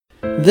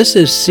This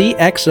is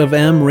CX of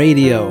M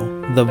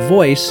Radio, the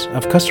voice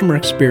of customer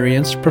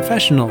experience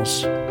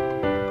professionals.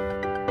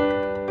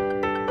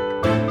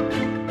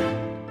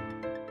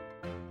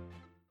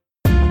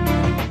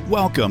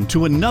 Welcome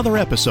to another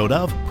episode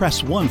of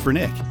Press 1 for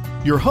Nick.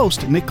 Your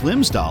host, Nick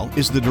Glimsdahl,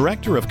 is the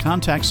Director of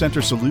Contact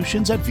Center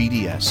Solutions at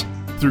VDS.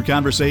 Through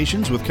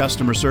conversations with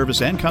customer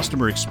service and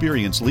customer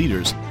experience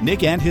leaders,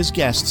 Nick and his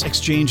guests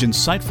exchange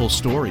insightful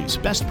stories,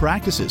 best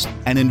practices,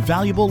 and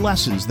invaluable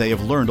lessons they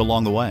have learned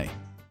along the way.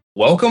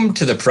 Welcome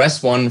to the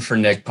Press 1 for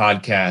Nick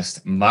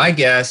podcast. My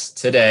guest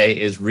today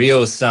is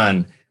Rio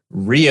Sun.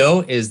 Rio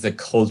is the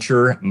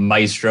culture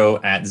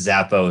maestro at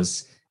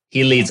Zappos.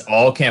 He leads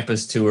all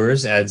campus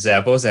tours at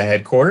Zappos at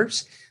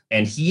headquarters,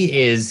 and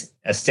he is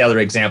a stellar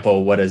example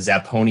of what a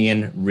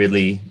Zapponian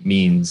really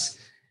means.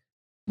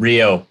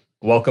 Rio,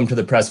 welcome to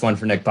the Press 1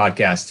 for Nick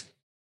podcast.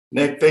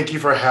 Nick, thank you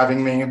for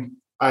having me.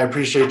 I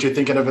appreciate you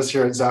thinking of us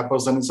here at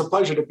Zappos, and it's a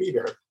pleasure to be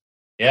here.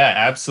 Yeah,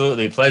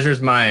 absolutely. Pleasure's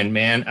mine,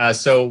 man.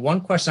 So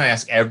one question I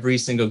ask every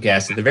single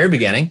guest at the very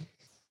beginning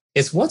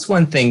is, what's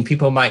one thing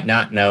people might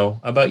not know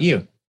about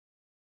you?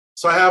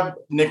 So I have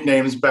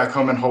nicknames back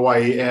home in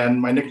Hawaii, and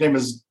my nickname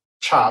is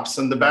Chops.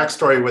 And the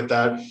backstory with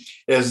that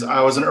is I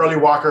was an early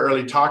walker,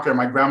 early talker.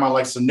 My grandma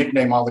likes to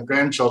nickname all the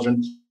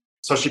grandchildren,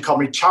 so she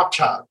called me Chop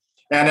Chop.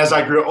 And as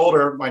I grew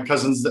older, my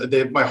cousins,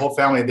 my whole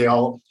family, they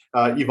all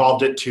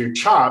evolved it to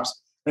Chops.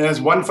 And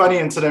there's one funny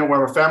incident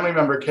where a family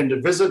member came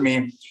to visit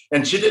me,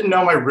 and she didn't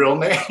know my real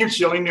name.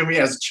 She only knew me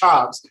as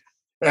Chops.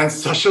 And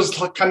so she was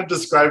kind of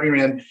describing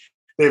me, and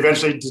they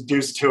eventually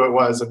deduced who it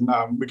was, and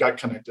we got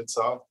connected.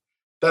 So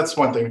that's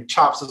one thing.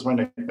 Chops is my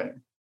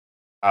nickname.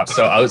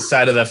 So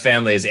outside of the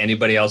family, is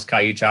anybody else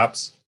call you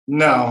Chops?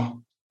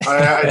 No.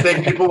 I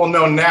think people will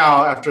know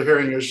now after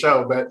hearing your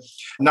show, but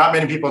not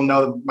many people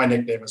know my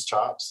nickname is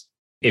Chops.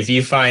 If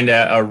you find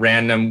a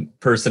random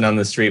person on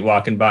the street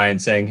walking by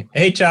and saying,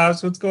 "Hey,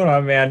 Chops, what's going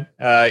on, man?"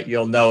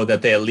 You'll know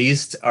that they at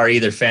least are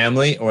either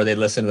family or they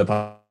listen to the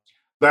podcast.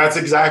 That's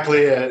exactly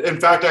it. In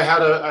fact,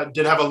 I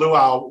did have a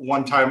luau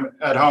one time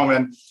at home,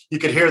 and you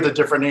could hear the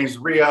different names: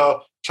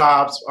 Rio,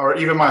 Chops, or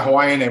even my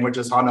Hawaiian name, which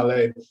is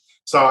Hanalei.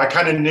 So I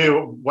kind of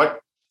knew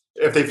what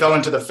if they fell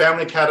into the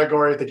family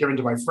category, if they came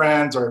into my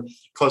friends or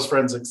close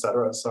friends,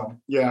 etc. So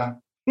yeah.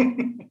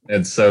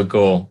 It's so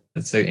cool.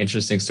 It's an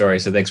interesting story.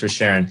 So thanks for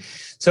sharing.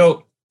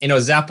 So,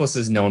 Zappos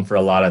is known for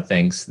a lot of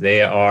things.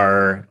 They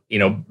are,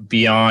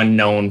 beyond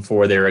known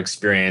for their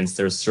experience,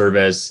 their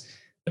service,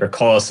 their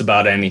call us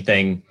about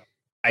anything.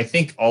 I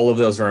think all of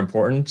those are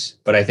important,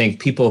 but I think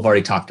people have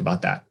already talked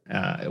about that.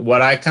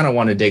 What I kind of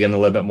want to dig in a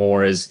little bit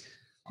more is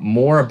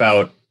more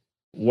about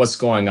what's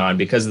going on,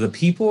 because the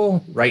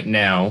people right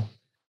now,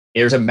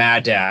 there's a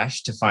mad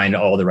dash to find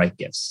all the right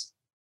gifts.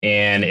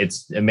 And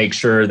it's to make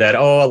sure that,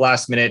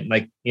 last minute,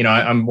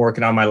 I'm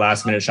working on my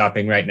last minute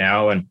shopping right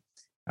now, and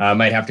I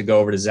might have to go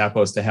over to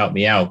Zappos to help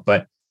me out.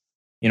 But,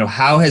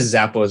 how has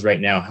Zappos right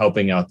now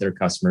helping out their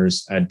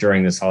customers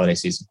during this holiday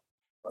season?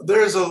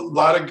 There's a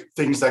lot of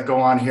things that go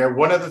on here.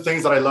 One of the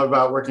things that I love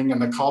about working in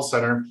the call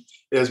center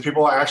is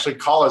people actually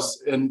call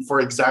us in for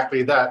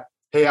exactly that.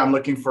 Hey, I'm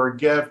looking for a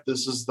gift.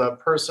 This is the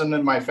person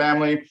in my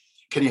family.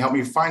 Can you help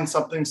me find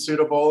something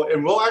suitable?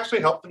 And we'll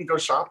actually help them go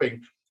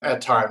shopping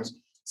at times.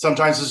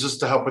 Sometimes it's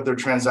just to help with their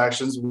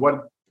transactions.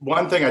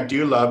 One thing I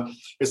do love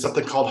is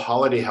something called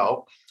Holiday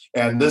Help.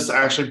 And this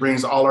actually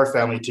brings all our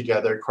family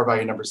together. Core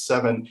value number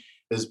 7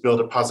 is build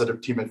a positive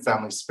team and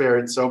family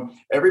spirit. So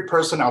every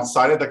person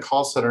outside of the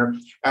call center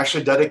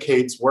actually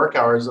dedicates work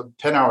hours of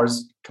 10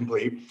 hours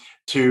complete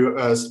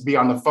to be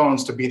on the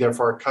phones, to be there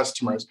for our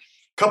customers.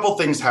 A couple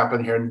things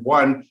happen here. And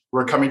one,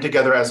 we're coming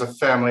together as a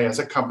family, as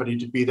a company,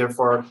 to be there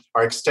for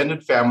our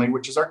extended family,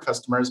 which is our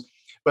customers.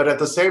 But at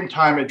the same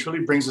time, it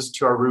truly brings us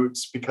to our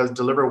roots, because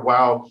deliver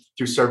wow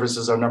through service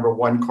is our number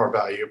one core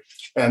value.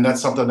 And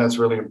that's something that's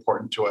really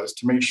important to us,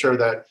 to make sure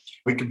that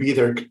we could be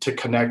there to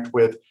connect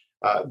with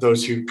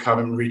those who come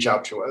and reach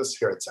out to us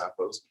here at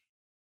Zappos.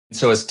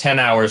 So it's 10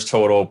 hours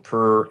total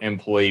per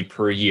employee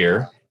per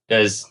year.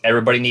 Does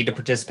everybody need to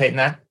participate in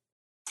that?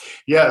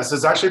 Yes,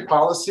 it's actually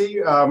policy.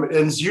 And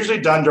it's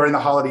usually done during the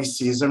holiday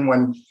season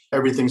when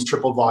everything's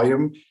triple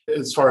volume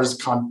as far as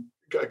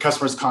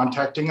customers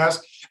contacting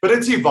us. But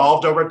it's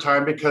evolved over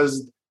time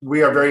because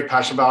we are very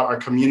passionate about our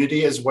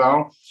community as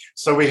well.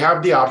 So we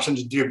have the option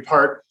to do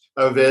part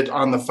of it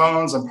on the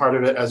phones and part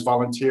of it as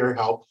volunteer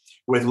help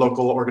with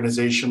local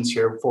organizations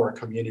here for our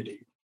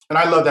community. And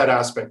I love that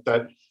aspect,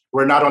 that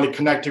we're not only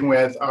connecting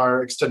with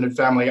our extended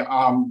family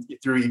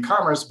through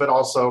e-commerce, but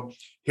also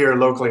here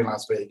locally in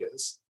Las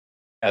Vegas.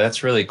 Yeah,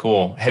 that's really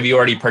cool. Have you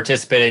already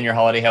participated in your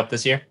holiday help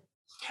this year?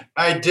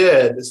 I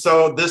did.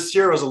 So this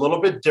year was a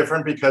little bit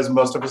different because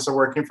most of us are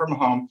working from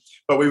home,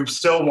 but we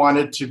still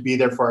wanted to be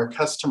there for our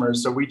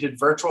customers. So we did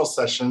virtual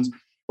sessions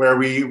where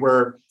we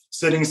were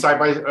sitting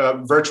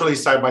virtually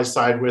side by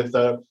side with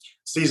a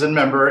seasoned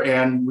member,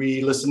 and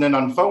we listened in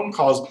on phone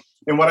calls.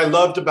 And what I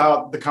loved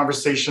about the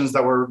conversations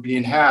that were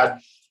being had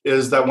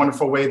is that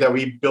wonderful way that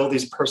we build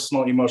these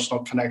personal,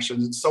 emotional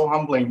connections. It's so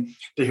humbling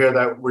to hear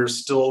that we're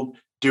still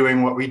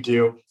doing what we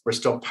do. We're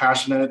still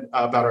passionate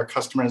about our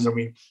customers, and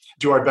we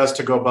do our best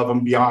to go above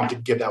and beyond to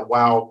give that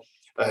wow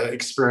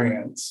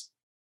experience.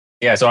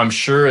 Yeah, so I'm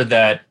sure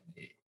that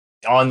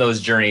on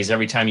those journeys,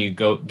 every time you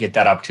go get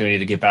that opportunity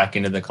to get back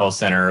into the call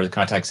center or the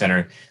contact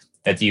center,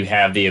 that you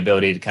have the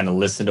ability to kind of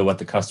listen to what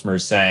the customer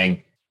is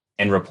saying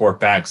and report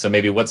back. So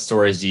maybe what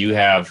stories do you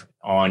have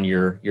on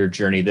your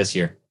journey this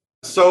year?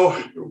 So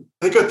I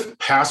think of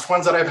past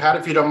ones that I've had,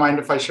 if you don't mind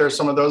if I share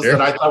some of those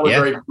that I thought were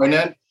very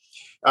poignant.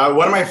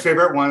 One of my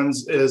favorite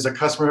ones is a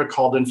customer who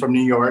called in from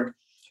New York.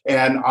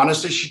 And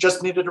honestly, she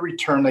just needed a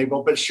return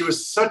label, but she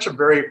was such a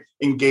very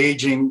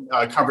engaging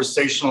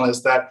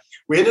conversationalist that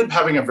we ended up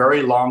having a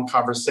very long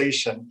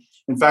conversation.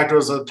 In fact, it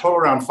was a total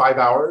around 5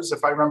 hours,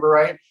 if I remember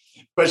right.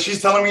 But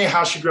she's telling me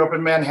how she grew up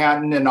in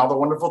Manhattan and all the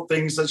wonderful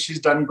things that she's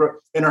done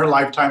in her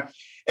lifetime.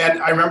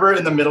 And I remember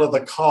in the middle of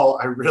the call,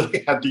 I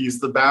really had to use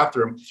the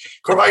bathroom.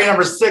 Core value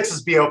number 6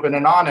 is be open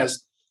and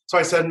honest. So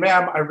I said,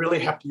 ma'am, I really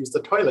have to use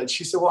the toilet.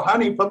 She said, well,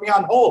 honey, put me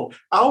on hold.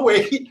 I'll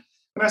wait.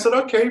 And I said,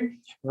 okay.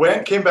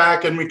 Went, came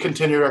back, and we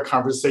continued our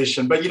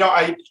conversation. But,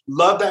 I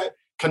love that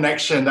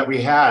connection that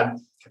we had,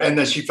 and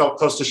that she felt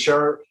close to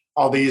share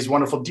all these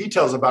wonderful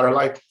details about her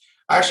life.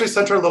 I actually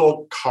sent her a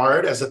little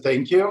card as a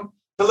thank you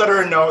to let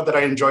her know that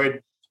I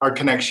enjoyed our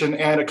connection.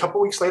 And a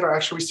couple of weeks later, I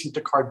actually received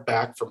a card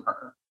back from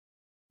her.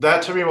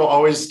 That to me will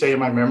always stay in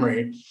my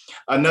memory.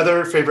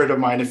 Another favorite of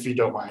mine, if you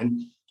don't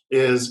mind,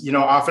 is,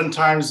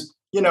 oftentimes,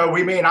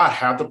 we may not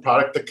have the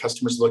product the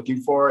customer's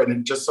looking for, and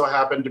it just so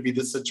happened to be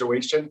the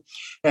situation.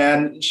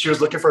 And she was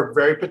looking for a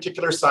very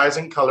particular size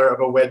and color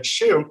of a wedge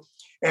shoe.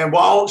 And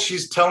while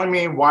she's telling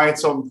me why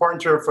it's so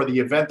important to her for the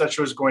event that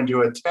she was going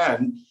to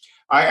attend,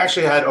 I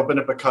actually had opened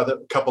up a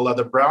couple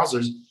other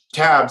browsers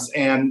tabs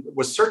and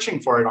was searching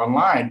for it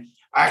online.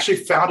 I actually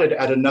found it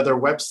at another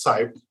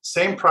website,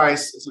 same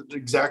price,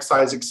 exact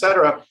size,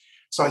 etc.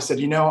 So I said,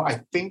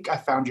 I think I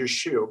found your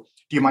shoe.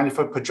 Do you mind if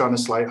I put you on a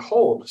slight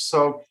hold?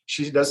 So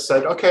she just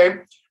said,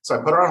 okay. So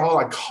I put her on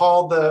hold. I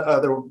called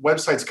the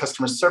website's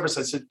customer service.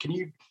 I said, can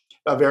you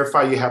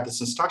verify you have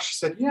this in stock? She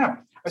said, yeah.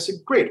 I said,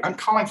 great. I'm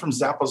calling from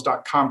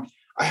Zappos.com.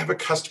 I have a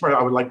customer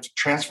I would like to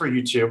transfer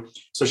you to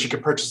so she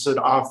could purchase it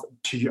off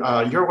to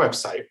your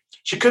website.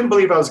 She couldn't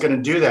believe I was going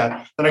to do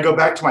that. Then I go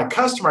back to my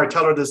customer. I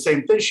tell her the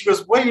same thing. She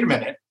goes, wait a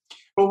minute.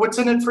 Well, what's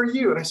in it for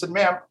you? And I said,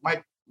 ma'am,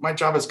 my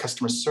job is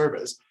customer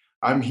service.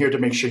 I'm here to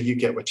make sure you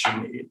get what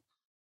you need.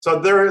 So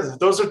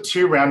those are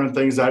two random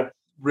things that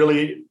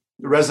really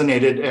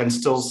resonated and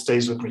still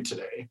stays with me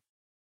today.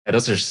 Yeah,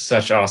 those are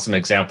such awesome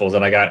examples.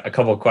 And I got a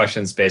couple of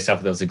questions based off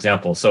of those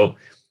examples. So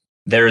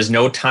there is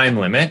no time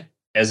limit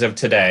as of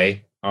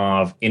today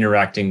of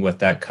interacting with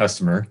that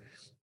customer.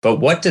 But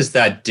what does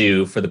that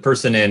do for the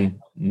person in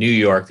New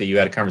York that you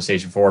had a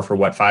conversation for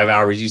what, 5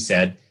 hours you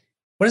said?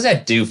 What does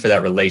that do for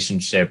that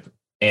relationship?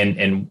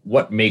 And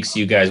what makes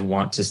you guys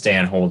want to stay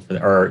on hold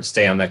or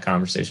stay on that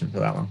conversation for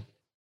that long?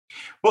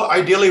 Well,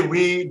 ideally,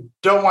 we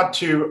don't want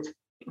to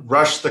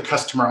rush the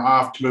customer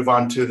off to move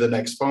on to the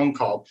next phone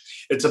call.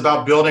 It's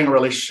about building a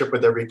relationship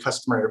with every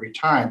customer every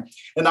time.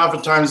 And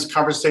oftentimes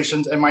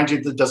conversations, and mind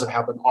you, that doesn't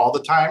happen all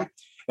the time.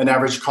 An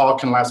average call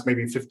can last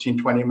maybe 15,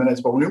 20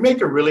 minutes. But when we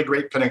make a really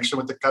great connection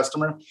with the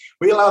customer,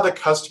 we allow the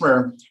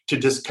customer to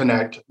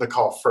disconnect the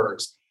call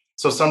first.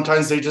 So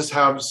sometimes they just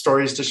have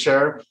stories to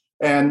share,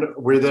 and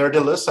we're there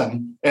to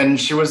listen. And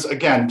she was,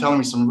 again, telling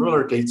me some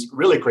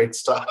really great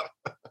stuff.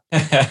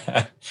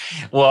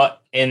 Well,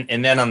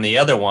 and then on the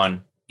other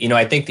one,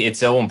 I think it's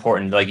so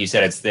important, like you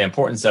said, it's the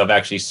importance of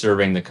actually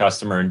serving the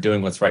customer and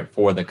doing what's right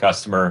for the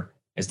customer.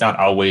 It's not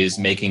always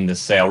making the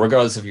sale,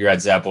 regardless if you're at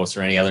Zappos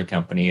or any other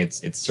company.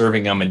 It's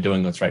serving them and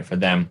doing what's right for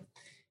them.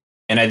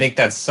 And I think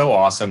that's so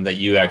awesome that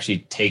you actually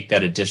take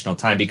that additional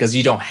time, because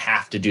you don't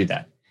have to do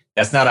that.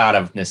 That's not out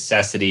of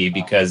necessity,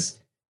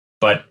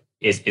 but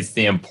it's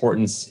the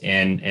importance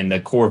and the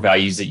core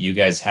values that you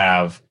guys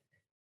have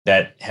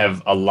that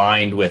have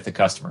aligned with the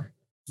customer.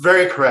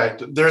 Very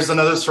correct. There's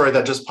another story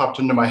that just popped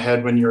into my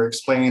head when you were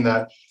explaining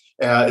that.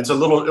 It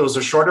was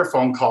a shorter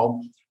phone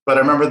call, but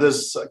I remember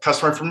this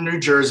customer from New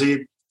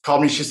Jersey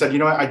called me. She said,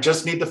 I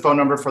just need the phone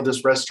number for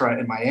this restaurant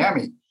in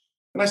Miami.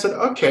 And I said,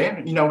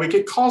 okay, we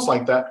get calls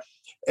like that.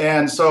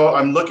 And so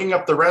I'm looking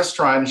up the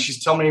restaurant, and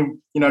she's telling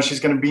me, she's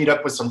going to meet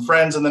up with some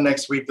friends in the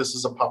next week. This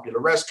is a popular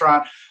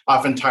restaurant.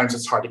 Oftentimes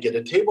it's hard to get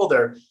a table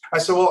there. I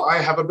said, well, I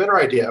have a better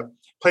idea.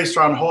 Placed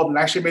her on hold and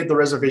actually made the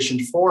reservation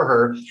for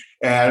her.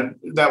 And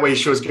that way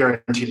she was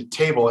guaranteed a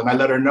table. And I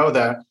let her know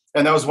that.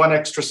 And that was one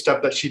extra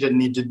step that she didn't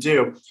need to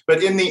do.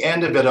 But in the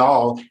end of it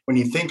all, when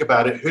you think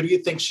about it, who do you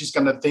think she's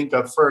going to think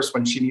of first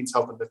when she needs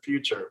help in the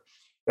future?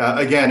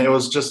 Again, it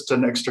was just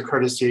an extra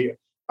courtesy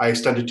I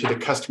extended to the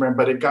customer,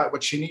 but it got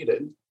what she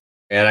needed.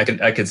 And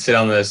I could sit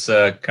on this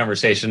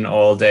conversation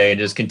all day and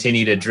just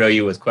continue to drill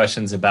you with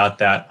questions about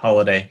that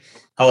holiday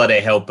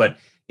help. But,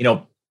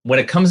 when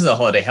it comes to the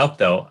holiday help,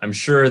 though, I'm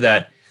sure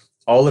that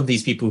all of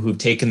these people who've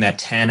taken that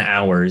 10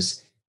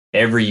 hours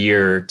every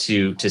year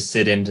to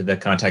sit into the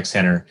contact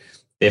center,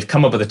 they've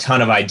come up with a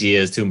ton of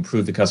ideas to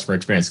improve the customer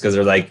experience, because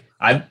they're like,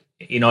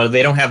 they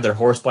don't have their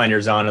horse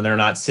blinders on and they're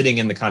not sitting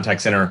in the contact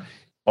center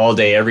all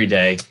day, every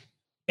day.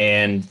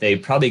 And they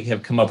probably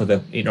have come up with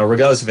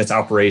regardless if it's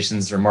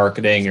operations or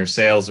marketing or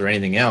sales or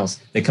anything else,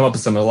 they come up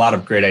with a lot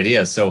of great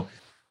ideas. So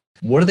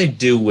what do they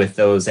do with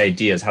those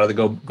ideas? How do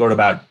they go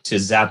about to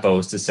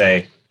Zappos to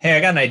say, hey,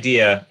 I got an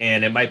idea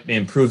and it might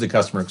improve the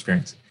customer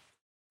experience?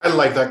 I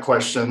like that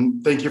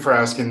question. Thank you for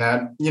asking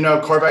that.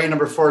 Core value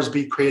number 4 is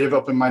be creative,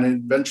 open-minded,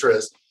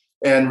 adventurous.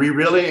 And we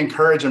really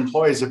encourage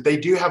employees, if they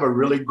do have a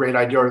really great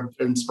idea or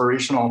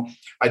inspirational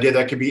idea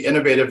that could be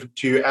innovative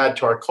to add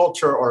to our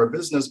culture or a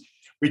business,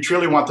 we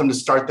truly want them to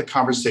start the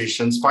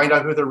conversations, find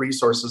out who the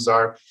resources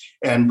are,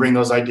 and bring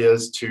those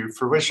ideas to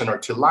fruition or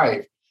to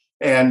life.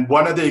 And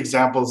one of the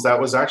examples that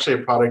was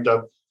actually a product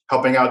of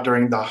helping out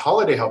during the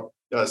holiday help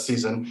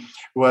season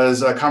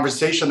was a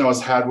conversation that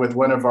was had with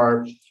one of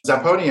our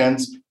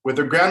Zapponians with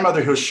her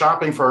grandmother who was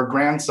shopping for her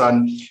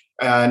grandson.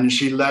 And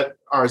she let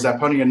our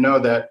Zapponian know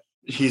that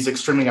he's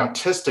extremely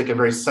autistic and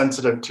very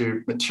sensitive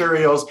to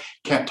materials,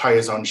 can't tie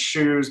his own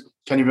shoes,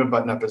 can't even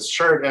button up his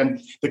shirt. And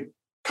the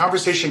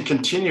conversation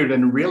continued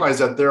and realized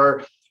that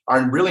there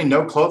are really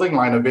no clothing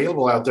line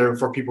available out there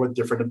for people with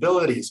different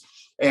abilities.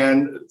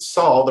 And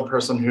Saul, the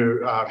person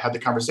who had the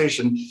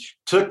conversation,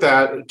 took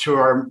that to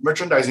our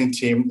merchandising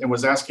team and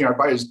was asking our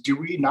buyers, do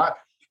we not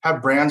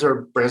have brands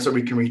that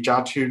we can reach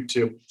out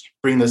to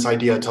bring this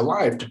idea to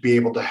life, to be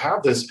able to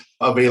have this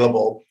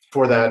available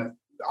for that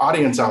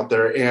audience out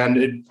there? And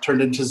it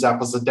turned into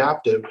Zappos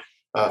Adaptive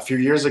a few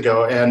years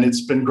ago. And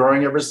it's been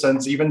growing ever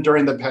since. Even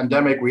during the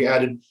pandemic, we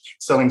added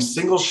selling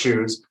single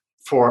shoes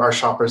for our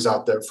shoppers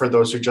out there, for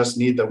those who just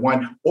need the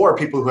one, or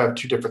people who have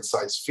 2 different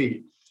size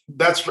feet.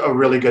 That's a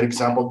really good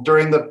example.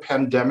 During the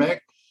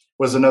pandemic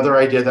was another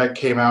idea that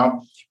came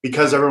out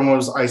because everyone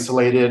was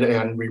isolated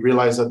and we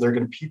realized that there are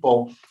going to be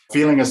people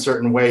feeling a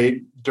certain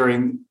way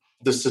during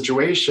this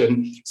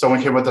situation.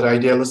 Someone came with that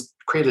idea, let's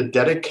create a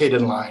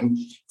dedicated line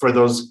for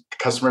those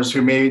customers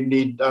who may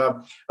need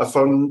a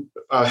phone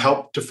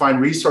help to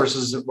find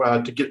resources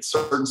to get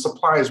certain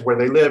supplies where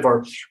they live,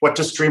 or what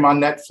to stream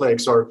on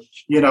Netflix, or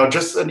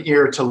just an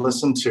ear to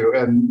listen to.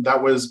 And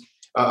that was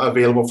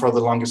available for the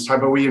longest time,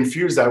 but we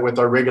infuse that with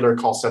our regular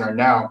call center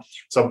now.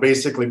 So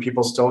basically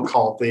people still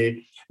call if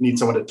they need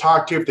someone to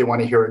talk to, if they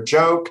want to hear a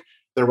joke,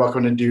 they're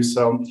welcome to do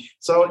so.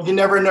 So you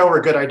never know where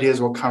good ideas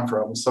will come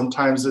from.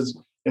 Sometimes it's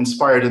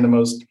inspired in the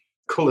most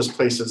coolest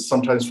places,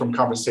 sometimes from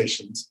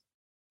conversations.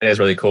 It is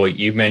really cool.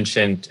 You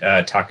mentioned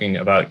talking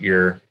about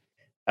your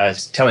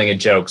telling a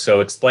joke.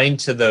 So explain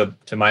to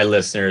my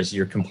listeners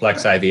your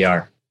complex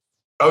IVR.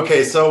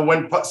 Okay, so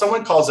when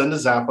someone calls into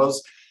Zappos,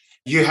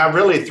 you have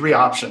really 3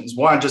 options.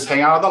 1, just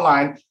hang out on the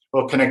line.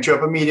 We'll connect you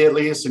up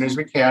immediately as soon as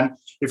we can.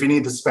 If you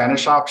need the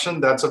Spanish option,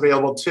 that's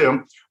available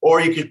too.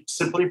 Or you could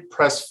simply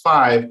press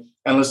 5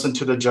 and listen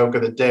to the joke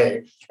of the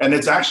day. And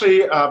it's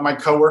actually my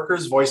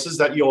coworkers' voices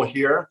that you'll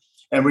hear.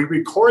 And we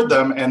record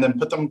them and then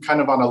put them kind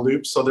of on a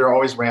loop, so they're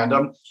always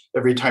random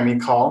every time you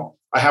call.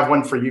 I have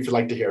one for you if you'd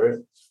like to hear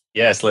it.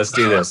 Yes, let's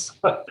do this.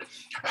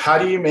 How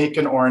do you make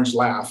an orange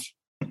laugh?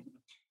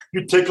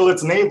 You tickle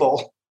its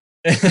navel.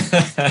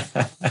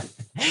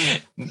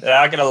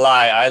 Not gonna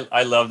lie,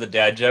 I love the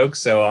dad joke,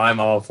 so I'm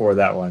all for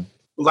that one.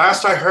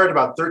 Last I heard,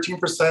 about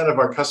 13% of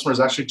our customers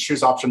actually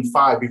choose option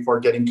 5 before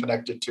getting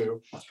connected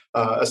to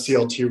a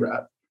CLT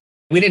rep.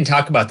 We didn't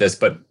talk about this,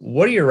 but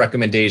what are your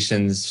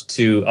recommendations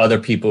to other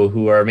people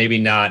who are maybe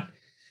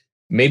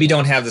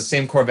don't have the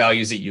same core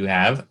values that you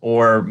have,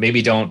 or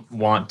maybe don't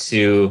want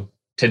to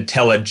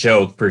tell a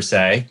joke per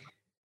se?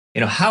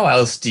 How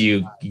else do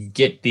you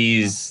get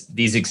these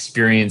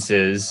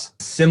experiences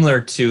similar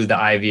to the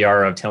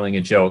IVR of telling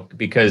a joke?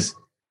 Because,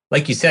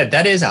 like you said,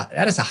 that is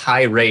a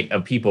high rate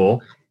of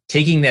people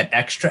taking that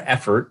extra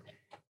effort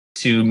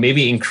to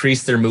maybe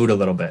increase their mood a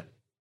little bit.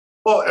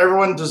 Well,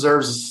 everyone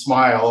deserves a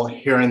smile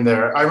here and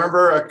there. I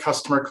remember a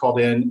customer called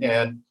in,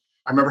 and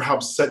I remember how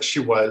upset she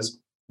was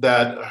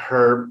that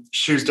her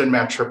shoes didn't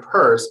match her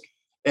purse.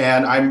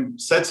 And I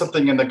said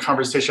something in the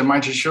conversation.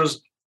 Mind you, she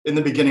was in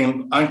the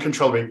beginning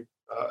uncontrollably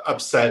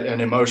upset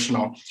and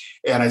emotional.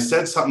 And I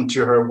said something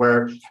to her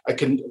where I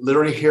can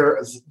literally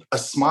hear a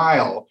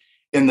smile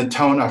in the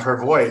tone of her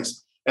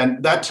voice.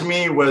 And that to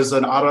me was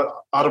an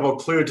audible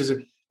clue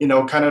to,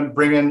 kind of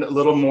bring in a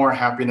little more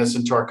happiness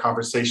into our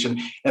conversation.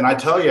 And I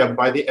tell you,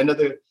 by the end of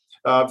the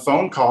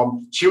phone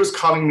call, she was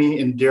calling me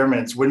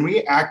endearments. When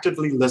we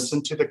actively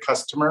listen to the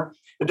customer,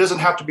 it doesn't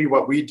have to be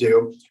what we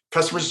do.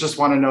 Customers just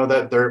want to know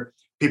that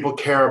people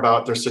care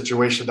about their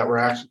situation, that we're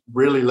actually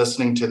really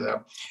listening to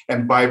them.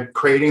 And by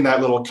creating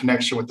that little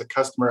connection with the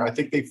customer, I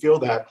think they feel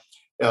that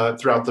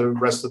throughout the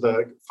rest of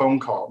the phone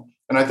call.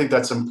 And I think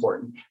that's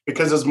important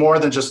because it's more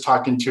than just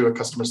talking to a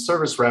customer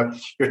service rep.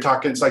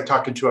 It's like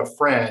talking to a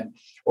friend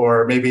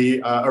or maybe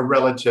a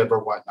relative or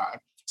whatnot,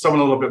 someone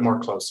a little bit more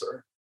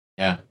closer.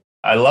 Yeah.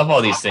 I love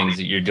all these things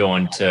that you're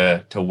doing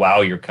to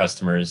wow your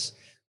customers.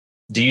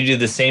 Do you do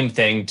the same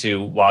thing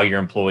to wow your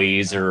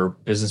employees or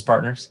business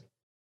partners?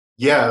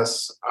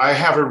 Yes, I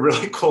have a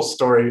really cool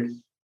story.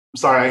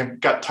 Sorry, I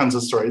got tons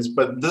of stories,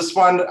 but this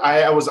one,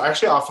 I was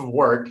actually off of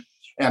work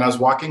and I was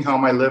walking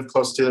home. I live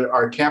close to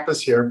our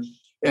campus here,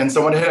 and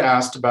someone had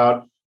asked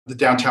about the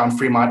downtown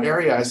Fremont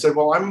area. I said,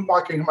 well, I'm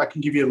walking home. I can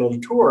give you a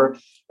little tour.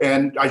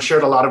 And I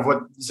shared a lot of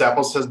what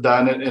Zappos has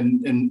done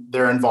and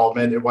their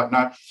involvement and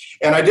whatnot.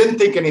 And I didn't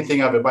think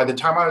anything of it. By the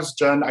time I was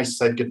done, I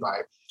said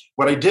goodbye.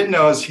 What I did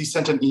know is he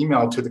sent an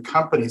email to the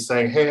company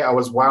saying, hey, I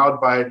was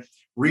wowed by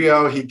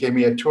Rio. He gave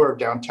me a tour of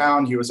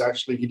downtown. He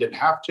didn't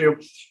have to.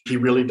 He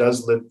really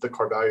does live the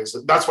core values.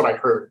 That's what I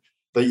heard,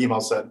 the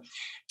email said.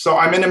 So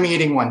I'm in a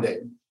meeting one day,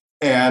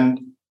 and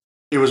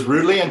it was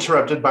rudely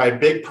interrupted by a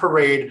big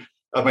parade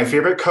of my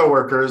favorite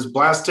coworkers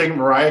blasting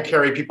Mariah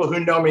Carey. People who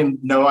know me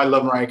know I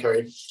love Mariah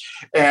Carey.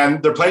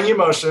 And they're playing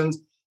Emotions.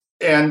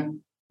 And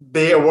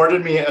they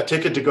awarded me a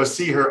ticket to go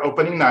see her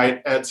opening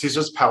night at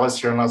Caesar's Palace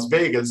here in Las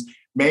Vegas,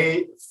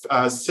 May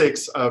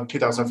 6th of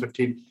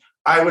 2015.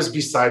 I was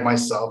beside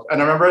myself.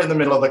 And I remember in the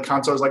middle of the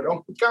concert, I was like,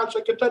 oh my gosh,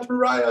 I could touch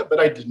Mariah.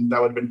 But I didn't.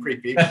 That would have been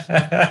creepy.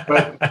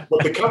 But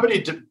what the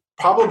company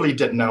probably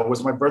didn't know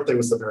was my birthday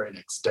was the very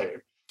next day.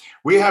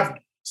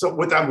 So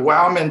with that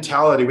wow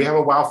mentality, we have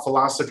a wow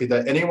philosophy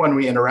that anyone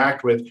we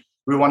interact with,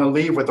 we want to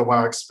leave with a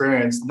wow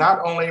experience,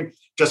 not only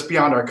just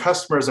beyond our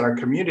customers and our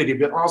community,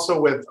 but also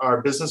with our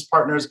business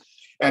partners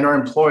and our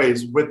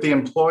employees. With the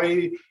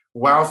employee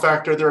wow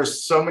factor, there are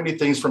so many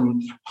things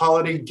from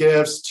holiday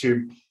gifts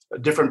to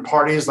different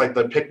parties like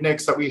the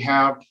picnics that we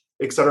have,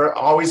 et cetera,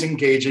 always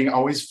engaging,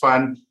 always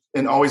fun,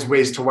 and always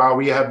ways to wow.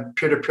 We have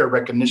peer-to-peer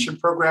recognition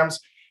programs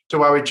to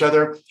wow each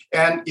other,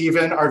 and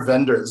even our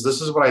vendors. This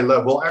is what I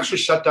love. We'll actually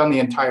shut down the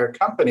entire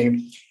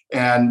company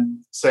and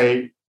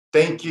say,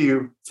 thank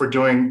you for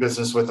doing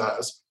business with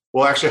us.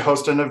 We'll actually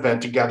host an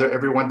event to gather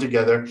everyone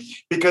together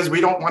because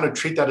we don't want to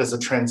treat that as a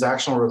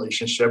transactional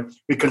relationship.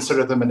 We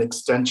consider them an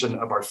extension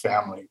of our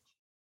family.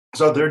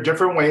 So there are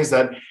different ways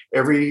that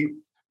every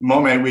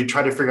moment we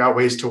try to figure out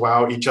ways to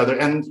wow each other.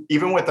 And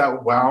even with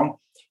that wow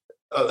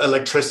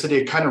electricity,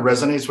 it kind of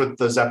resonates with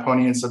the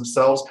Zapponians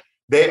themselves.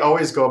 They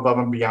always go above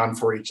and beyond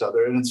for each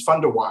other. And it's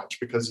fun to watch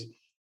because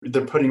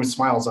they're putting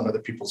smiles on other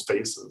people's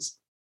faces.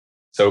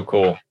 So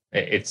cool.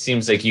 It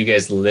seems like you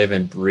guys live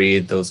and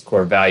breathe those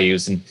core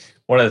values. And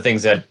one of the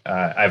things that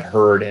I've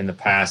heard in the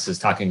past is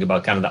talking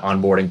about kind of the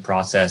onboarding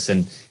process.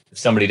 And if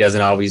somebody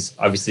doesn't always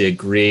obviously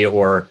agree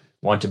or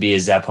want to be a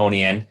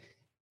Zapponian,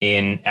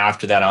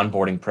 after that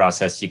onboarding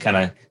process, you kind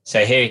of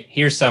say, hey,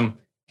 here's some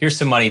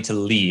money to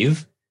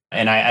leave.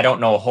 And I don't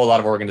know a whole lot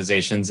of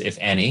organizations, if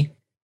any,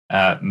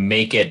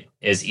 make it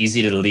as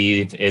easy to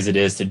leave as it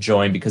is to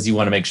join, because you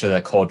want to make sure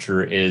that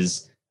culture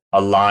is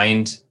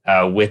aligned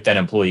with that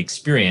employee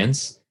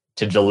experience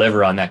to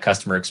deliver on that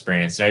customer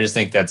experience. And I just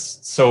think that's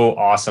so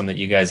awesome that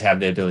you guys have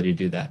the ability to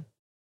do that.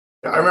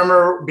 I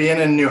remember being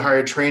in new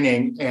hire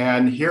training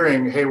and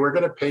hearing, hey, we're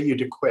going to pay you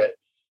to quit.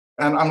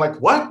 And I'm like,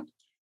 what?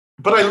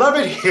 But I love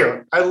it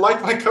here. I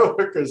like my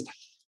coworkers.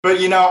 But,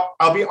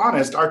 I'll be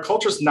honest, our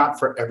culture is not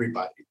for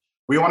everybody.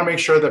 We want to make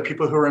sure that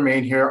people who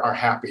remain here are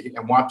happy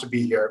and want to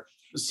be here.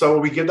 So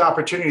we give the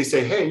opportunity to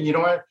say, hey, you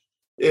know what?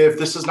 If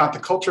this is not the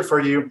culture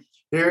for you,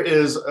 here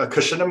is a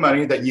cushion of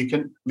money that you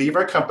can leave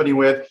our company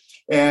with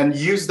and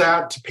use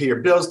that to pay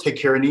your bills, take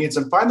care of needs,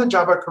 and find the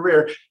job or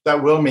career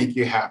that will make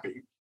you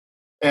happy.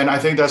 And I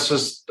think that's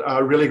just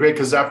really great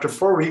because after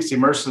 4 weeks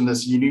immersed in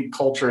this unique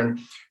culture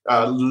and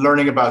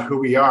learning about who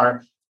we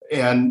are,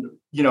 and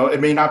it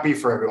may not be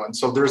for everyone.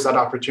 So there's that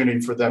opportunity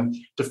for them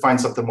to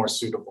find something more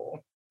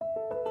suitable.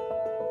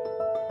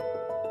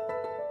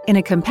 In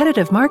a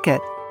competitive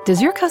market,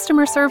 does your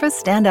customer service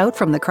stand out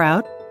from the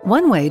crowd?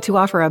 One way to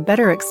offer a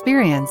better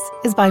experience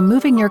is by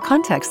moving your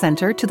contact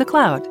center to the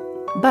cloud.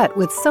 But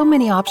with so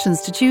many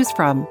options to choose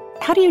from,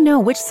 how do you know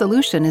which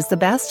solution is the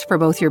best for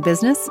both your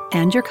business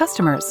and your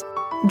customers?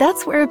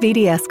 That's where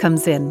VDS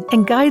comes in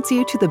and guides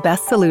you to the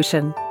best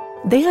solution.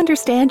 They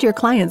understand your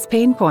clients'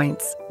 pain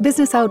points,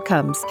 business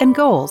outcomes, and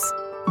goals.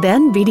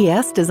 Then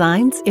VDS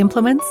designs,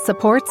 implements,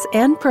 supports,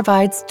 and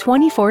provides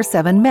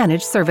 24/7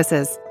 managed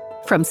services.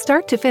 From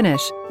start to finish,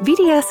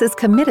 VDS is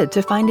committed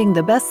to finding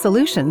the best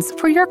solutions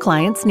for your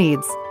clients'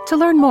 needs. To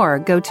learn more,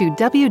 go to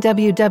www.govds.com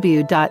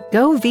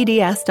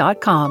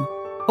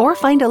or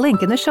find a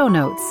link in the show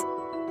notes.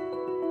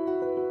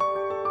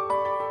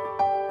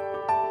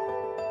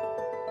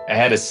 I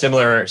had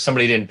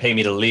somebody didn't pay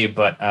me to leave,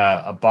 but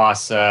a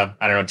boss,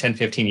 10,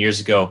 15 years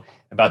ago,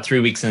 about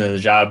 3 weeks into the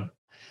job,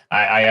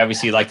 I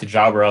obviously liked the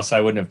job or else I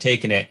wouldn't have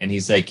taken it. And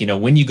he's like,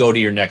 when you go to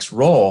your next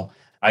role,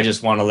 I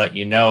just want to let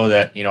you know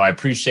that, I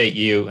appreciate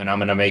you and I'm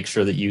going to make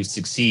sure that you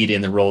succeed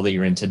in the role that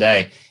you're in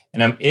today.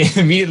 And I'm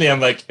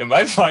like, am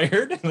I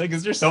fired? Like,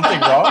 is there something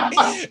wrong?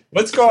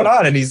 What's going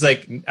on? And he's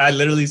like, I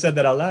literally said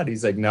that out loud.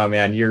 He's like, no,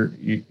 man,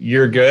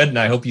 you're good. And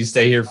I hope you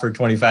stay here for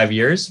 25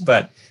 years.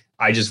 But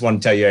I just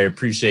want to tell you, I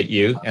appreciate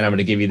you. And I'm going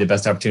to give you the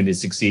best opportunity to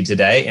succeed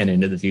today and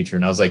into the future.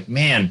 And I was like,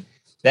 man,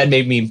 that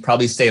made me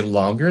probably stay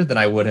longer than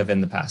I would have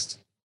in the past.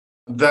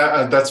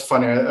 That's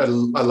funny. I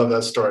love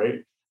that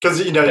story.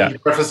 Because, you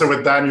preface it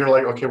with that and you're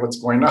like, okay, what's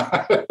going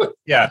on?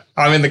 Yeah.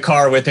 I'm in the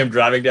car with him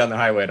driving down the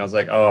highway. And I was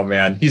like, oh,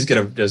 man, he's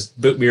going to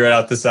just boot me right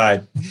out the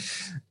side.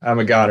 I'm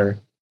a goner.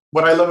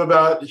 what I love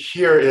about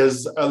here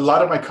is a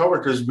lot of my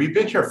coworkers, we've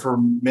been here for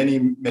many,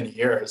 many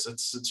years.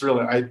 It's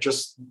really, I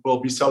just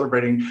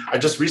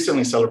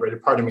recently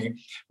celebrated,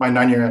 my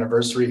 9-year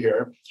anniversary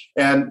here.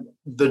 And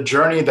the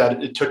journey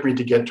that it took me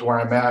to get to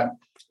where I'm at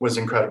was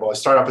incredible. I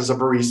started off as a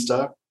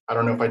barista. I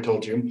don't know if I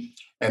told you.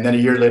 And then a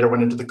year later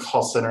went into the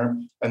call center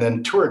and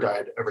then tour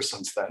guide ever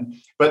since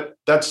then. But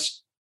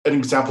that's an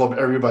example of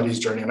everybody's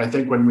journey. And I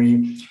think when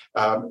we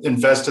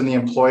invest in the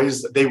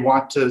employees, they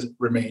want to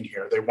remain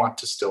here. They want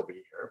to still be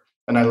here.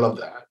 And I love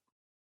that.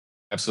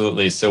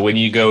 Absolutely. So when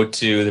you go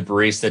to the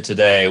barista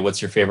today,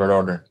 what's your favorite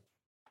order?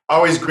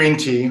 Always green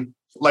tea,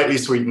 lightly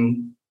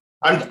sweetened.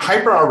 I'm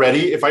hyper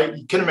already. If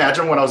I can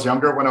imagine when I was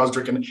younger, when I was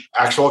drinking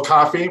actual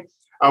coffee,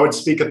 I would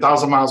speak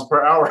 1,000 miles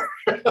per hour.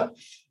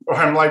 Or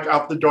I'm like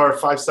out the door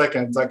 5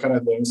 seconds, that kind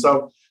of thing.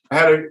 So I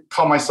had to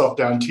calm myself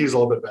down. Tea's a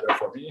little bit better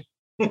for me.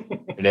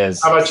 It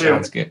is. How about you?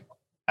 Sounds good.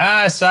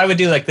 So I would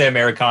do like the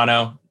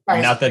Americano.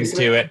 Nice. Nothing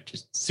to it.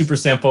 Just super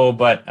simple,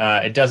 but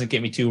it doesn't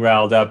get me too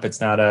riled up. It's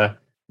not a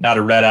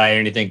red eye or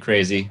anything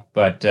crazy,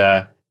 but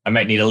I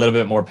might need a little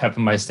bit more pep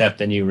in my step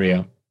than you,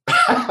 Rio.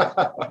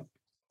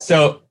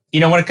 So,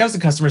 when it comes to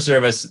customer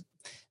service,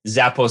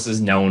 Zappos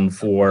is known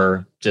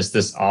for just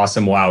this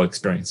awesome wow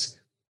experience,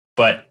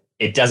 but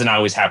it doesn't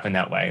always happen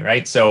that way,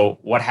 right? So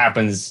what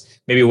happens,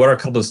 maybe what are a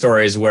couple of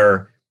stories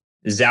where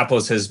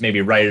Zappos has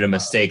maybe righted a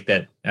mistake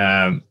that,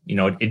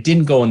 it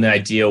didn't go in the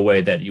ideal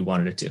way that you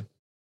wanted it to?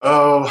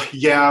 Oh,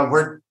 yeah.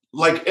 We're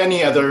like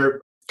any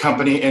other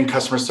company in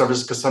customer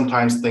service because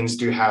sometimes things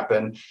do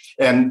happen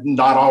and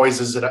not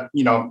always is it,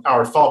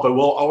 our fault, but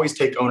we'll always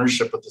take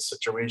ownership of the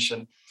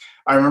situation.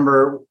 I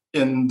remember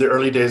in the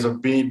early days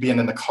of being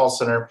in the call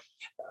center,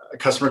 a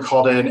customer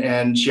called in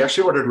and she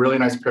actually ordered a really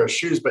nice pair of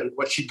shoes, but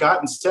what she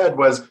got instead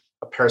was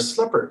a pair of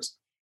slippers.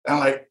 And I'm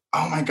like,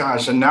 oh my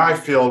gosh. And now I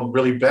feel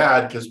really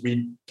bad because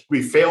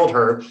we failed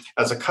her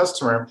as a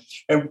customer.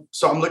 And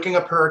so I'm looking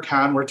up her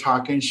account, we're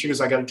talking. She goes,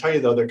 I got to tell you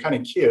though, they're kind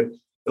of cute.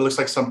 It looks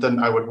like something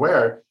I would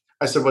wear.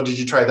 I said, well, did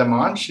you try them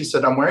on? She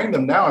said, I'm wearing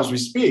them now as we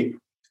speak.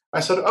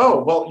 I said,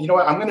 oh, well, you know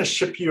what? I'm going to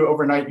ship you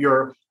overnight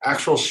your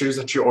actual shoes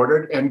that you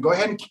ordered and go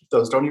ahead and keep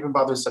those. Don't even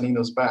bother sending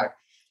those back.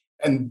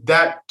 And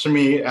that to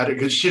me,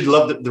 because she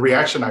loved the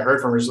reaction I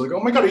heard from her. She's like, oh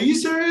my God, are you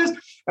serious?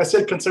 I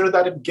said, consider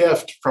that a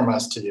gift from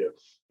us to you,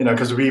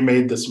 because we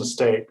made this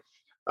mistake.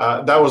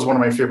 That was one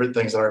of my favorite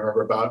things that I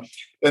remember about.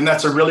 And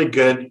that's a really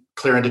good,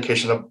 clear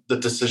indication of the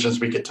decisions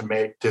we get to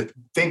make, to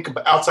think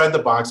outside the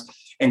box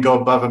and go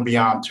above and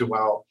beyond to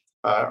wow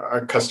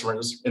our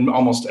customers in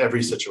almost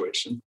every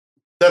situation.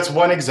 That's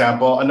one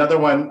example. Another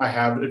one I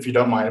have, if you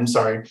don't mind, I'm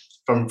sorry if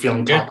I'm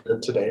feeling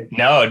talkative today.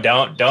 No,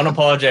 don't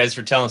apologize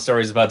for telling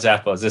stories about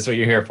Zappos. That's what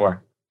you're here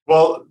for.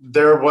 Well,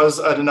 there was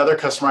another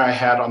customer I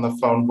had on the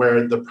phone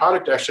where the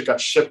product actually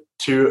got shipped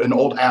to an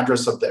old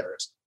address of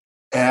theirs.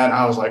 And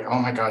I was like, oh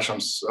my gosh, I'm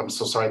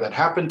so sorry that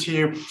happened to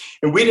you.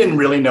 And we didn't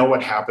really know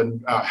what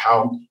happened,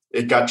 how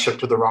it got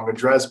shipped to the wrong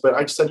address. But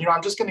I just said,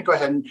 I'm just going to go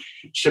ahead and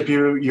ship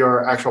you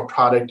your actual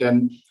product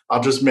and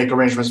I'll just make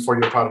arrangements for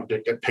your product to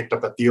get picked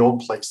up at the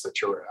old place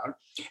that you were at.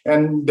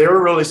 And they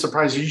were really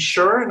surprised. Are you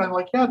sure? And I'm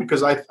like, yeah,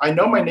 because I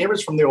know my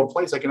neighbors from the old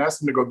place. I can ask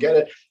them to go get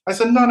it. I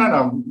said,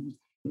 no.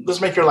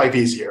 Let's make your life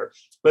easier.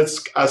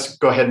 Let's us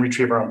go ahead and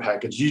retrieve our own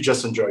package. You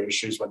just enjoy your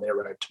shoes when they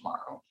arrive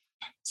tomorrow.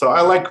 So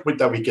I like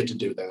that we get to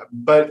do that.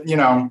 But,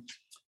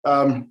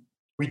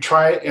 we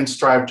try and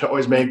strive to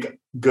always make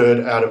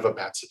good out of a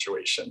bad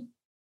situation.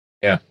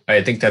 Yeah,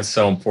 I think that's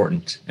so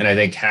important. And I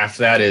think half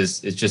that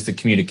is just the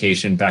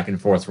communication back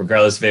and forth,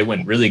 regardless if it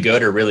went really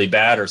good or really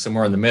bad or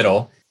somewhere in the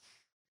middle.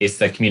 It's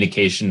the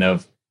communication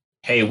of,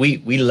 hey, we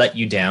let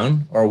you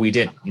down or we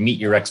didn't meet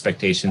your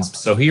expectations.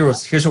 So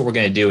here's what we're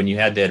going to do. And you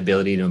had the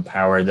ability to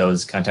empower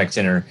those contact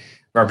center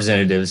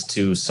representatives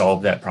to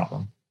solve that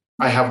problem.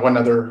 I have one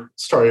other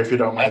story, if you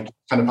don't mind.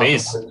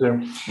 Please.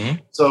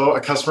 Mm-hmm. So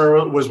a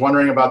customer was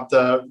wondering about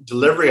the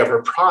delivery of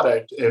her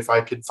product, if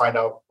I could find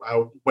out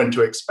when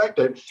to expect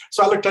it.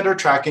 So I looked at her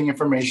tracking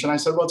information. I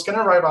said, well, it's going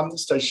to arrive on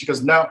this day. She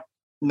goes, no,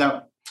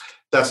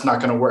 that's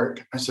not going to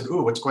work. I said,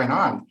 ooh, what's going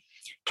on?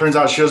 Turns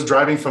out she was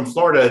driving from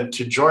Florida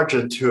to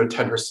Georgia to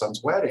attend her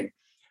son's wedding.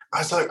 I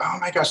was like, oh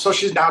my gosh. So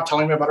she's now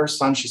telling me about her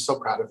son. She's so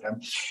proud of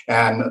him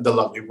and the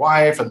lovely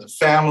wife and the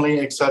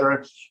family, et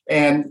cetera.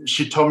 And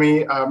she told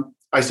me,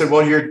 I said,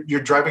 well, you're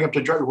driving up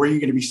to Georgia. Where are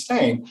you going to be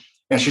staying?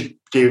 And she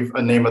gave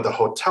a name of the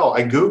hotel.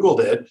 I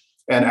Googled it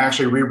and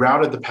actually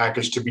rerouted the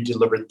package to be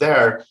delivered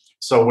there.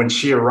 So when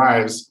she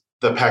arrives,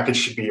 the package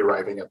should be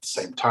arriving at the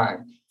same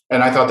time.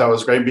 And I thought that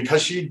was great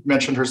because she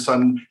mentioned her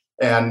son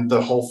and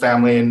the whole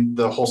family and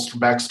the whole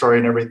backstory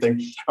and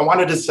everything. I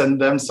wanted to send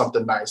them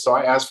something nice. So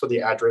I asked for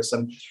the address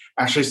and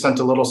actually sent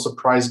a little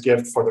surprise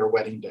gift for their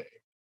wedding day.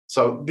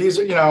 So these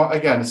are,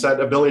 again, it's that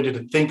ability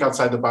to think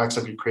outside the box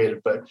and be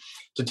creative, but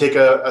to take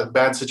a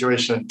bad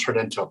situation and turn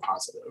it into a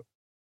positive.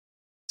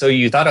 So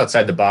you thought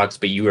outside the box,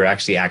 but you were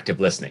actually active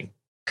listening,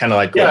 kind of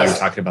like what you were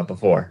talking about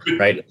before,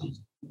 right?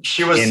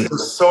 It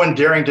was so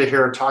endearing to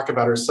hear her talk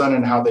about her son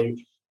and how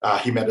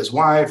he met his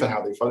wife and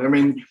how they felt. I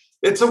mean,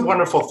 it's a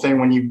wonderful thing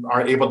when you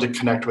are able to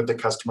connect with the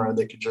customer and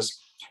they can just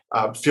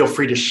feel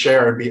free to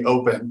share and be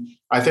open.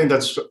 I think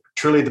that's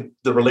truly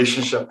the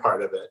relationship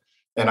part of it.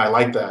 And I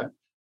like that.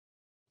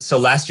 So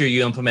last year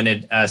you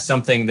implemented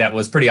something that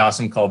was pretty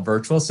awesome called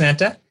Virtual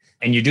Santa,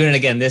 and you're doing it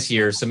again this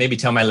year. So maybe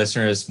tell my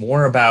listeners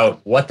more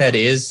about what that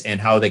is and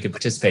how they could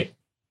participate.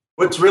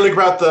 What's really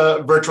great about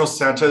the Virtual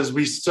Santa is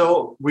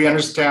we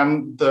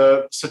understand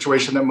the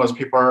situation that most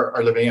people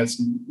are living in.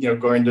 It's,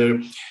 going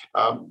to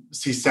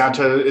see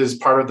Santa is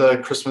part of the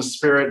Christmas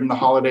spirit and the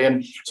holiday.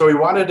 And so we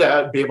wanted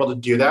to be able to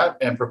do that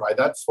and provide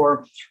that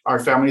for our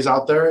families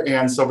out there.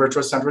 And so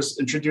Virtual Santa was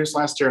introduced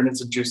last year and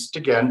it's introduced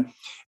again.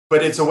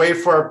 But it's a way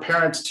for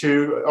parents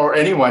or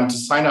anyone to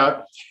sign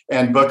up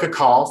and book a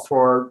call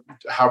for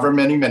however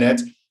many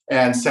minutes.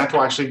 And Santa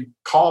will actually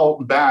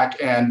call back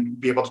and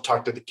be able to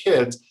talk to the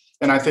kids.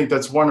 And I think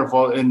that's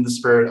wonderful in the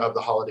spirit of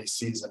the holiday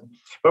season.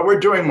 But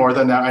we're doing more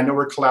than that. I know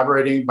we're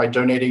collaborating by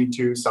donating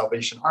to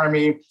Salvation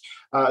Army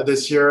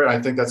this year. And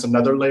I think that's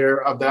another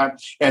layer of that.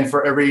 And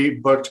for every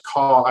booked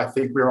call, I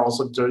think we're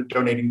also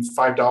donating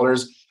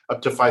 $5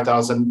 up to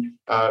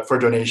 $5,000 for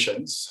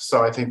donations.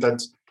 So I think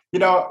that's,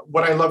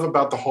 what I love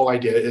about the whole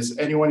idea is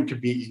anyone could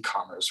be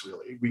e-commerce,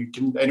 really.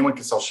 Anyone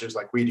can sell shoes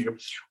like we do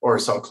or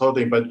sell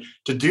clothing. But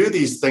to do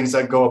these things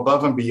that go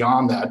above and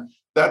beyond that,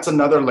 that's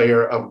another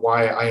layer of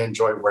why I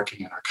enjoy working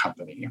in our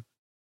company.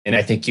 And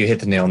I think you hit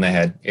the nail on the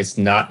head. It's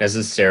not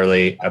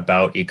necessarily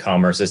about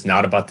e-commerce. It's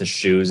not about the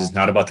shoes. It's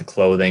not about the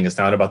clothing. It's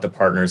not about the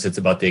partners. It's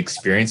about the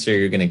experience that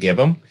you're going to give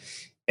them.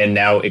 And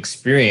now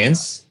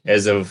experience,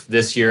 as of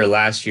this year,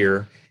 last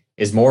year,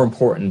 is more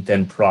important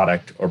than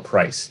product or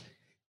price.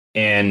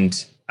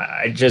 And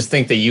I just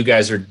think that you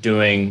guys are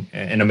doing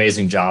an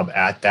amazing job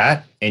at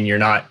that. And you're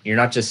not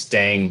just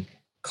staying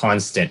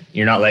constant.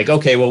 You're not like,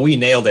 okay, well, we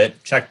nailed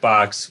it.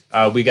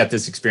 Checkbox. We got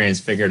this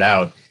experience figured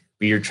out.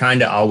 But you're trying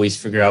to always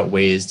figure out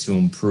ways to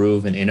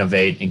improve and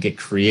innovate and get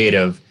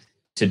creative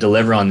to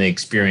deliver on the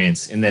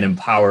experience and then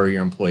empower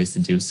your employees to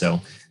do so.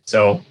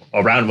 So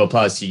a round of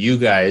applause to you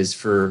guys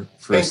for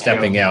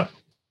stepping out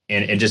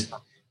and just,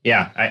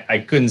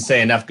 I couldn't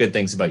say enough good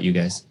things about you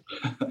guys.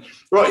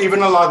 Well,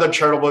 even a lot of the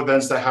charitable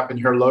events that happen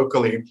here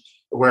locally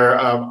where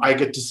I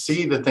get to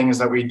see the things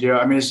that we do.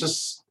 I mean,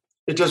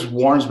 it just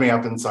warms me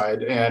up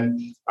inside. And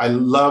I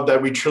love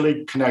that we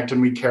truly connect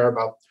and we care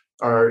about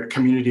our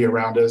community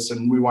around us.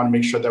 And we want to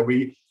make sure that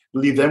we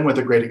leave them with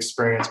a great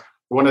experience.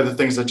 One of the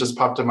things that just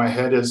popped in my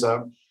head is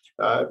our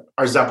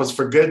Zappos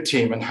for Good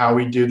team and how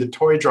we do the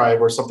toy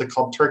drive or something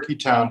called Turkey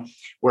Town,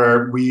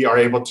 where we are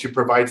able to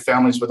provide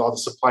families with all the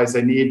supplies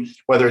they need,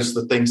 whether it's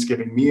the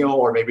Thanksgiving meal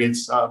or maybe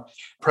it's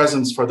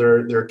presents for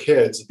their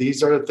kids.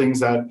 These are the things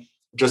that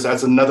just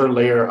adds another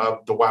layer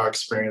of the wow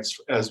experience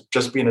as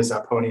just being a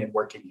Zapponian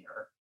working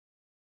here.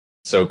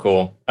 So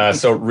cool.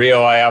 So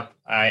Rio, I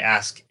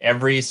ask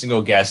every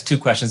single guest 2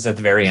 questions at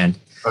the very end.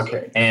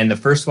 Okay. And the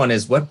first one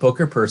is, what book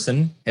or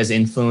person has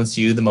influenced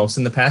you the most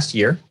in the past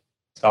year?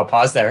 So I'll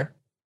pause there.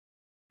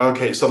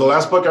 Okay. So the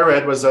last book I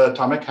read was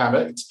Atomic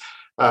Habits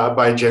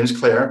by James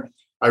Clear.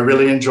 I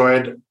really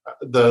enjoyed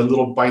the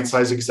little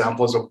bite-sized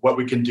examples of what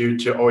we can do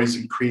to always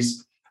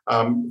increase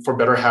for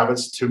better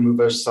habits to move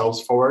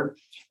ourselves forward.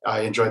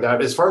 I enjoyed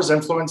that. As far as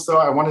influence, though,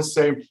 I want to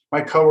say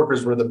my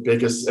coworkers were the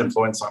biggest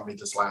influence on me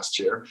this last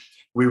year.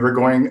 We were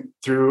going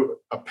through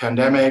a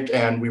pandemic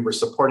and we were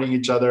supporting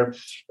each other.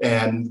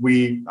 And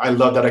I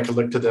love that I could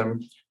look to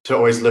them to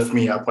always lift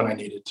me up when I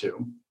needed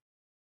to.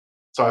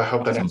 So I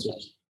hope that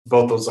answers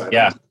both those items.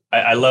 Yeah,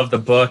 I love the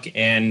book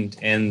and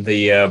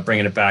the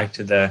bringing it back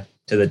to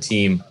the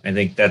team. I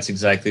think that's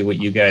exactly what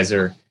you guys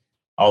are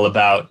all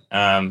about.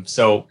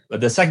 So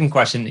the second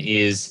question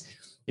is,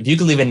 if you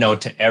could leave a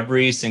note to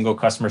every single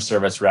customer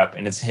service rep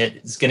and it's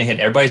going to hit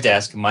everybody's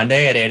desk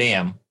Monday at 8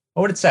 a.m.,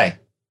 what would it say?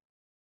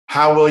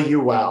 How will you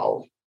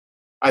wow?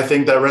 I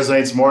think that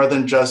resonates more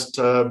than just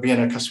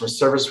being a customer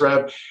service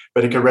rep,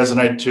 but it could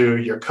resonate to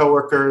your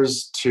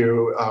coworkers,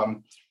 to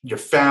your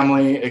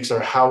family,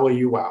 etc. How will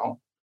you wow?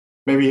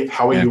 Maybe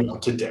how will you wow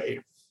today?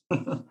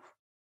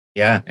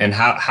 Yeah. And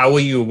how will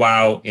you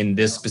wow in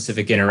this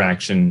specific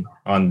interaction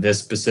on this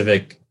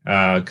specific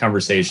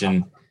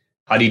conversation?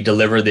 How do you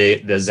deliver the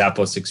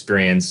Zappos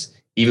experience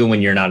even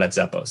when you're not at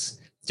Zappos?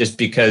 Just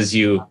because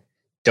you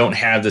don't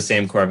have the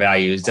same core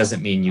values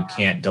doesn't mean you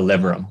can't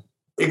deliver them.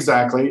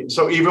 Exactly.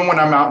 So even when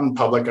I'm out in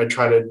public, I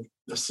try to,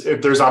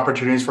 if there's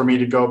opportunities for me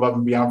to go above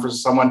and beyond for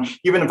someone,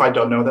 even if I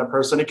don't know that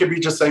person, it could be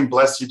just saying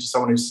bless you to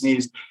someone who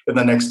sneezed in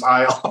the next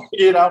aisle,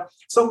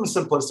 something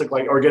simplistic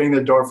like, or getting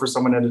the door for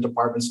someone in a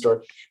department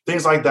store,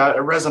 things like that.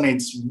 It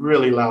resonates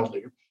really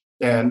loudly.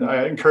 And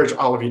I encourage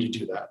all of you to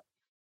do that.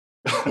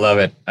 Love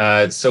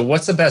it. So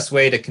what's the best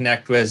way to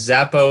connect with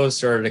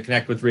Zappos or to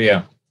connect with Rio?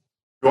 If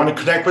you want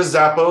to connect with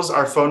Zappos,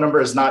 our phone number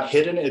is not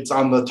hidden. It's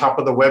on the top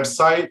of the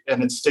website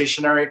and it's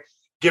stationary.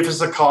 Give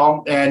us a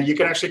call and you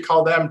can actually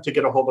call them to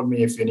get a hold of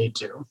me if you need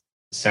to.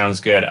 Sounds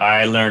good.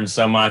 I learned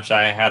so much.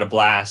 I had a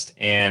blast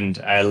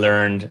and I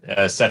learned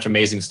such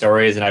amazing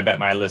stories, and I bet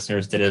my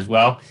listeners did as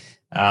well.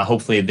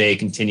 Hopefully they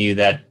continue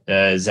that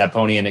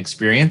Zapponian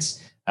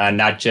experience,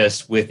 not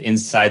just with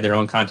inside their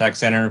own contact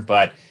center,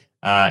 but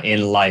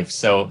in life.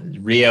 So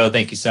Rio,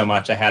 thank you so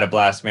much. I had a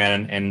blast,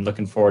 man, and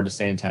looking forward to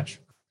staying in touch.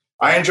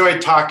 I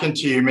enjoyed talking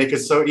to you. Make it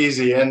so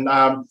easy. And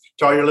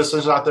to all your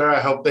listeners out there, I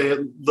hope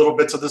little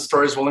bits of the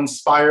stories will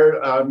inspire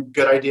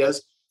good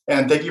ideas.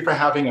 And thank you for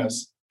having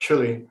us.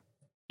 Truly.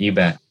 You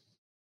bet.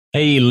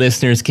 Hey,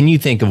 listeners, can you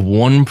think of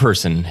one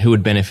person who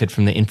would benefit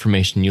from the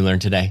information you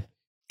learned today?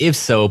 If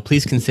so,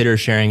 please consider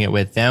sharing it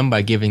with them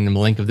by giving them a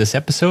link of this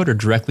episode or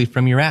directly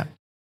from your app.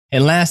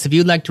 And last, if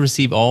you'd like to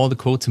receive all the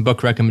quotes and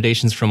book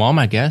recommendations from all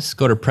my guests,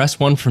 go to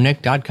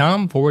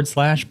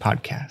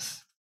pressonefornick.com/podcast.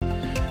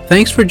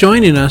 Thanks for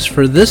joining us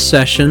for this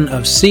session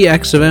of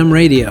CX of M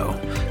Radio.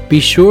 Be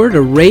sure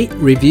to rate,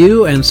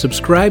 review, and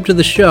subscribe to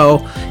the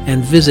show,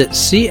 and visit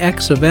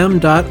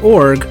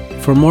cxofm.org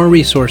for more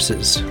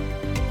resources.